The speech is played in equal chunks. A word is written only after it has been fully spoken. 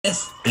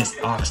This is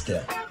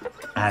OXTAIL,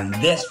 and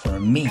this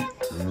for me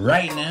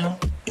right now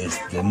is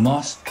the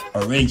most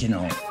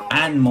original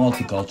and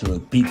multicultural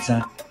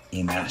pizza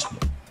in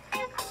Asheville.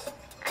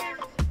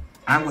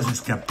 I was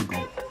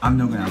skeptical, I'm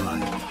not gonna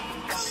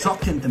lie.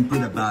 Soaked in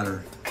tempura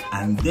batter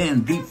and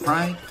then deep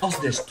fried.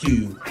 Also the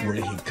stew where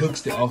he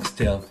cooks the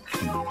oxtail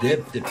to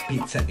dip the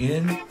pizza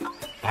in.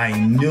 I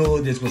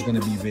knew this was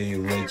gonna be very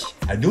rich.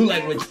 I do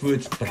like rich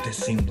foods, but this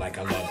seemed like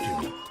a lot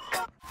to me.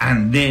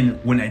 And then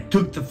when I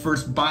took the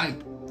first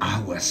bite, I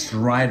was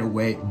right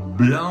away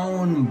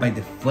blown by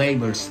the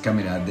flavors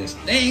coming out of this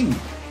thing.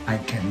 I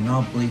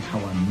cannot believe how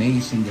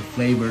amazing the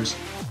flavors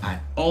and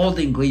all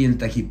the ingredients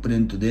that he put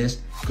into this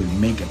could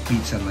make a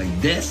pizza like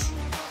this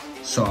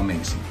so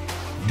amazing.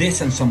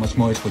 This and so much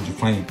more is what you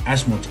find at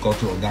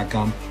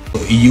ashmulticultural.com.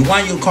 So if you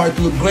want your car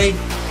to look great,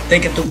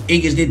 take it to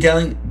Iggy's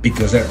Detailing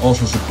because they're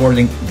also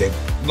supporting the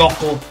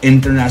local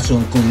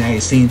international culinary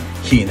scene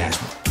here in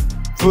Asheville.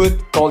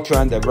 Food, culture,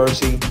 and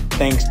diversity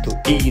thanks to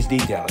Iggy's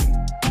Detailing.